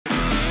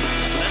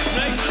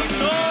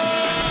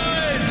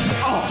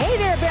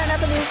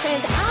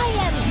fans, I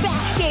am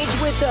backstage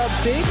with the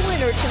big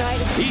winner tonight.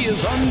 He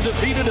is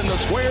undefeated in the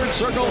squared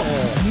circle.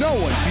 No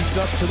one beats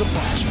us to the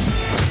punch.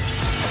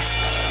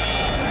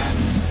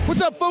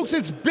 What's up, folks?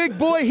 It's Big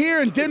Boy here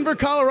in Denver,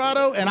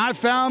 Colorado, and I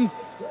found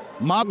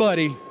my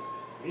buddy,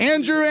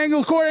 Andrew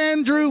Angelcor.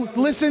 Andrew,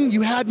 listen,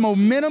 you had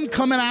momentum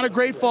coming out of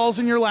Great Falls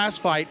in your last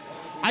fight.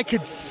 I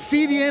could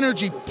see the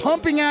energy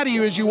pumping out of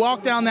you as you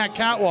walked down that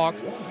catwalk.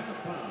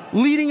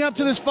 Leading up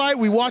to this fight,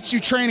 we watched you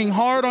training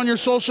hard on your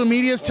social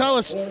medias. Tell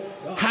us,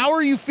 how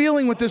are you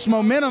feeling with this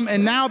momentum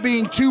and now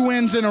being 2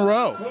 wins in a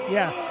row?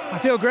 Yeah, I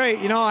feel great.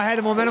 You know, I had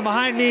the momentum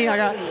behind me. I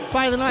got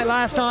fight of the night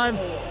last time.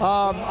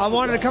 I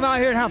wanted to come out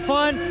here and have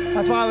fun.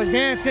 That's why I was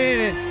dancing.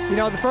 And, you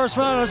know, the first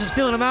round, I was just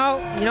feeling them out.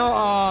 You know,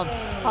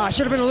 I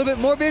should have been a little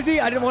bit more busy.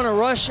 I didn't want to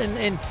rush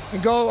and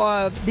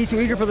go be too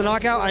eager for the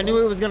knockout. I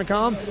knew it was going to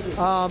come.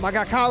 I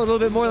got caught with a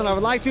little bit more than I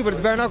would like to, but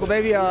it's bare knuckle,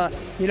 baby.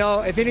 You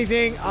know, if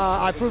anything,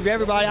 I proved to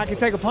everybody I can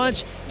take a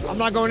punch. I'm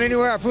not going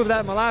anywhere. I proved that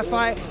in my last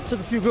fight. Took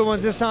a few good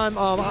ones this time.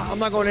 I'm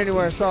not going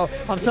anywhere. So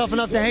I'm tough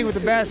enough to hang with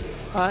the best,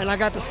 and I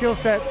got the skill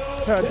set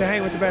to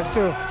hang with the best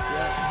too.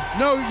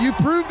 No, you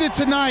proved it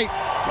tonight.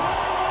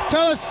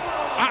 Tell us,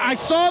 I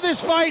saw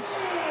this fight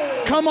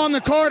come on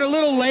the card a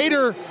little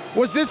later.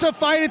 Was this a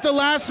fight at the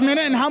last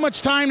minute, and how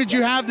much time did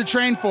you have to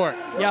train for it?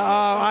 Yeah,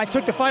 I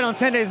took the fight on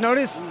 10 days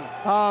notice,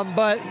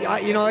 but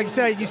you know, like I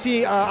said, you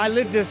see, I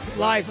live this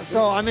life,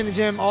 so I'm in the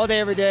gym all day,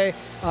 every day.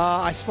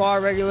 I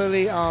spar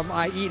regularly,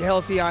 I eat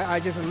healthy, I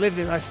just live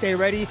this, I stay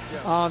ready.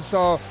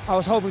 So I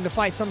was hoping to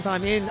fight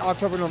sometime in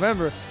October,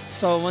 November.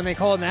 So when they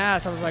called and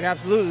asked, I was like,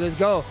 absolutely, let's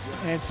go.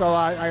 And so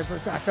I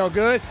felt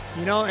good,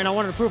 you know, and I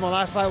wanted to prove my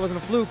last fight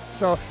wasn't a fluke.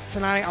 So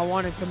tonight I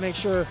wanted to make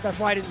sure, that's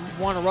why I didn't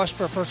want to rush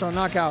for a first round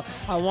knockout.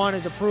 I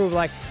wanted to prove,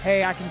 like,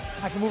 hey, I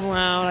can move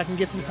around, I can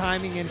get some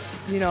timing, and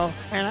you know,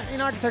 I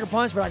can take a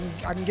punch, but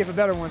I can give a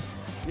better one.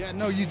 Yeah,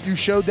 no, you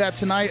showed that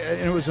tonight,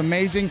 and it was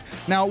amazing.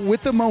 Now,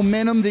 with the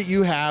momentum that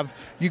you have,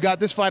 you got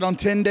this fight on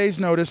 10 days'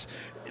 notice.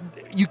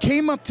 You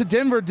came up to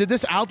Denver. Did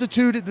this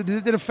altitude, did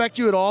it affect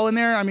you at all in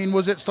there? I mean,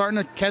 was it starting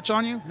to catch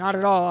on you? Not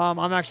at all.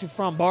 I'm actually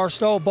from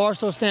Barstow.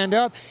 Barstow stand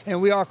up, and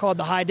we are called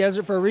the high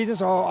desert for a reason,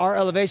 so our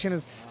elevation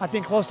is, I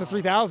think, close to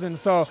 3,000.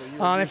 So it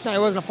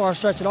wasn't a far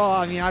stretch at all.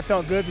 I mean, I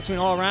felt good between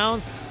all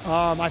rounds.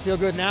 I feel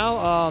good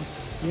now.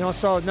 You know,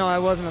 so no,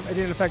 it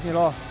didn't affect me at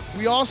all.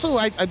 We also,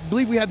 I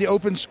believe we had the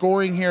open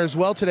scoring here as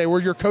well today.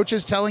 Were your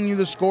coaches telling you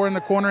the score in the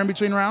corner in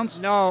between rounds?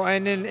 No,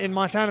 and in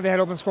Montana they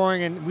had open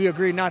scoring, and we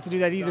agreed not to do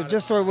that either,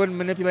 just so it wouldn't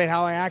manipulate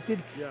how I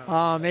acted.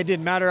 Yeah. It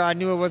didn't matter. I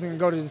knew it wasn't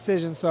going to go to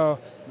decision, so.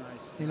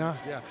 You know?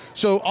 Yeah.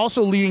 So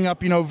also leading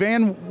up, you know,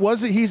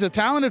 he's a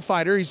talented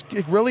fighter. He's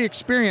really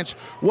experienced.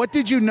 What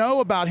did you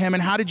know about him,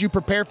 and how did you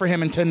prepare for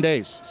him in 10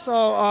 days?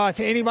 So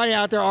to anybody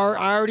out there,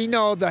 I already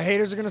know the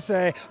haters are going to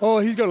say, oh,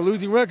 he's got a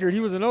losing record. He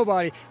was a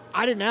nobody.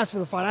 I didn't ask for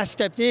the fight. I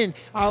stepped in.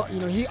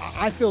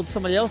 I filled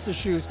somebody else's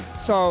shoes.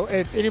 So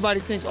if anybody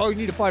thinks, oh, you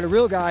need to fight a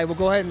real guy, well,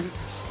 go ahead and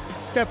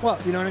step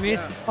up. You know what I mean?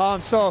 Yeah.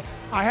 So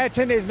I had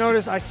 10 days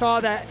notice. I saw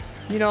that.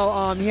 You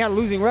know, he had a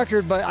losing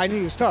record, but I knew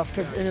he was tough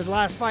because in his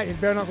last fight, his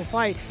bare knuckle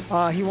fight,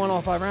 he won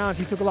all 5 rounds.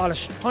 He took a lot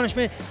of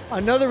punishment.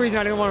 Another reason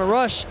I didn't want to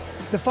rush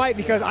the fight,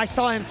 because I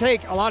saw him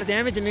take a lot of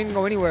damage and didn't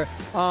go anywhere.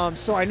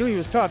 So I knew he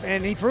was tough,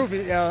 and he proved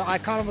it. I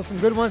caught him with some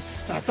good ones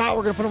that I thought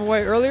were going to put him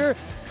away earlier,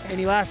 and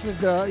he lasted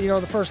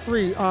the first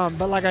 3.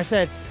 But like I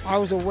said, I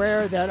was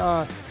aware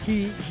that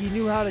he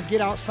knew how to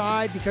get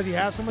outside because he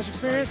has so much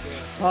experience.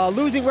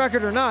 Losing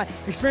record or not,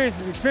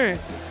 experience is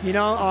experience. You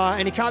know,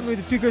 and he caught me with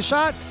a few good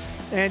shots.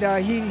 And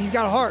he's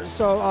got a heart.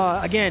 So,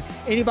 again,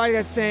 anybody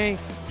that's saying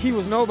he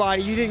was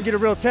nobody, you didn't get a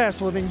real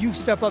test, well, then you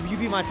step up, you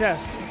be my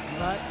test.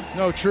 Right?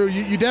 No, true.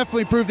 You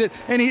definitely proved it.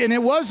 And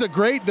it was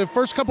the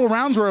first couple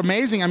rounds were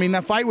amazing. I mean,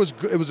 that fight was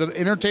an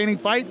entertaining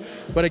fight.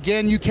 But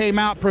again, you came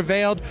out,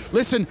 prevailed.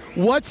 Listen,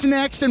 what's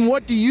next and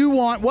what do you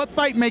want? What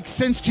fight makes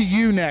sense to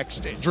you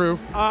next, Drew?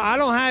 I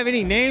don't have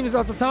any names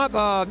off the top.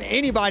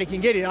 Anybody can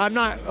get it. I'm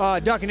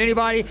not ducking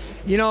anybody.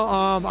 You know,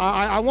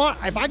 I want,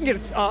 if I can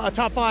get a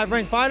top 5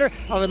 ranked fighter,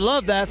 I would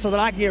love that so that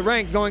I can get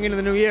ranked going into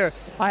the new year.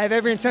 I have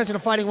every intention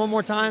of fighting one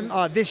more time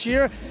this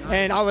year,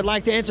 and I would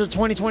like to enter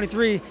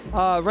 2023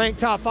 ranked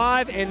top 5,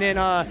 and then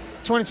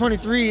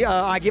 2023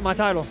 I get my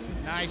title.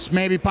 Nice.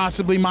 Maybe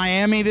possibly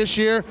Miami this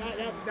year.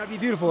 That'd be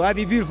beautiful. That'd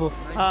be beautiful.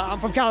 I'm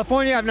from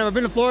California. I've never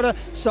been to Florida,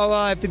 so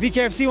if the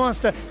BKFC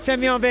wants to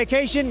send me on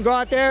vacation, go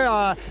out there.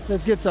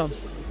 Let's get some.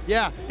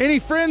 Yeah. Any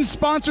friends,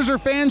 sponsors, or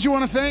fans you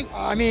want to thank?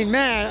 I mean,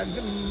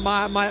 man,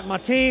 my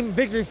team,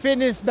 Victory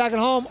Fitness, back at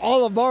home,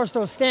 all of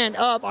Barstow stand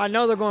up. I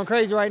know they're going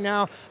crazy right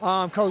now.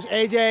 Coach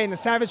AJ and the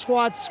Savage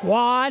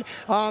Squad.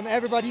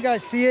 Everybody, you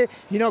guys see it.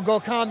 You know, Go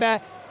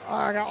Combat.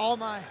 I got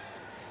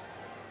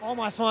all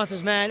my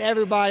sponsors, man.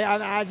 Everybody,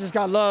 I just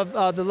got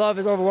love. The love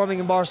is overwhelming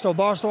in Barstow.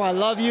 Barstow, I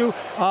love you.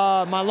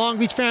 My Long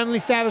Beach family,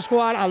 Savage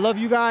Squad, I love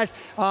you guys.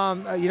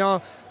 You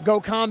know,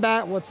 Go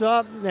Combat, what's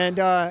up? And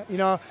you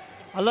know,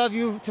 I love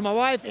you. To my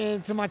wife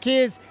and to my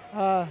kids,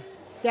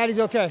 Daddy's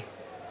okay.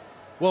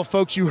 Well,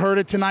 folks, you heard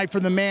it tonight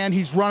from the man.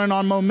 He's running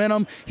on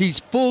momentum. He's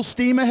full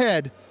steam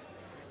ahead.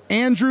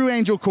 Andrew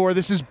Angelcor.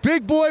 This is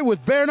Big Boy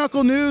with Bare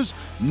Knuckle News.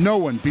 No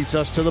one beats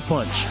us to the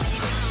punch.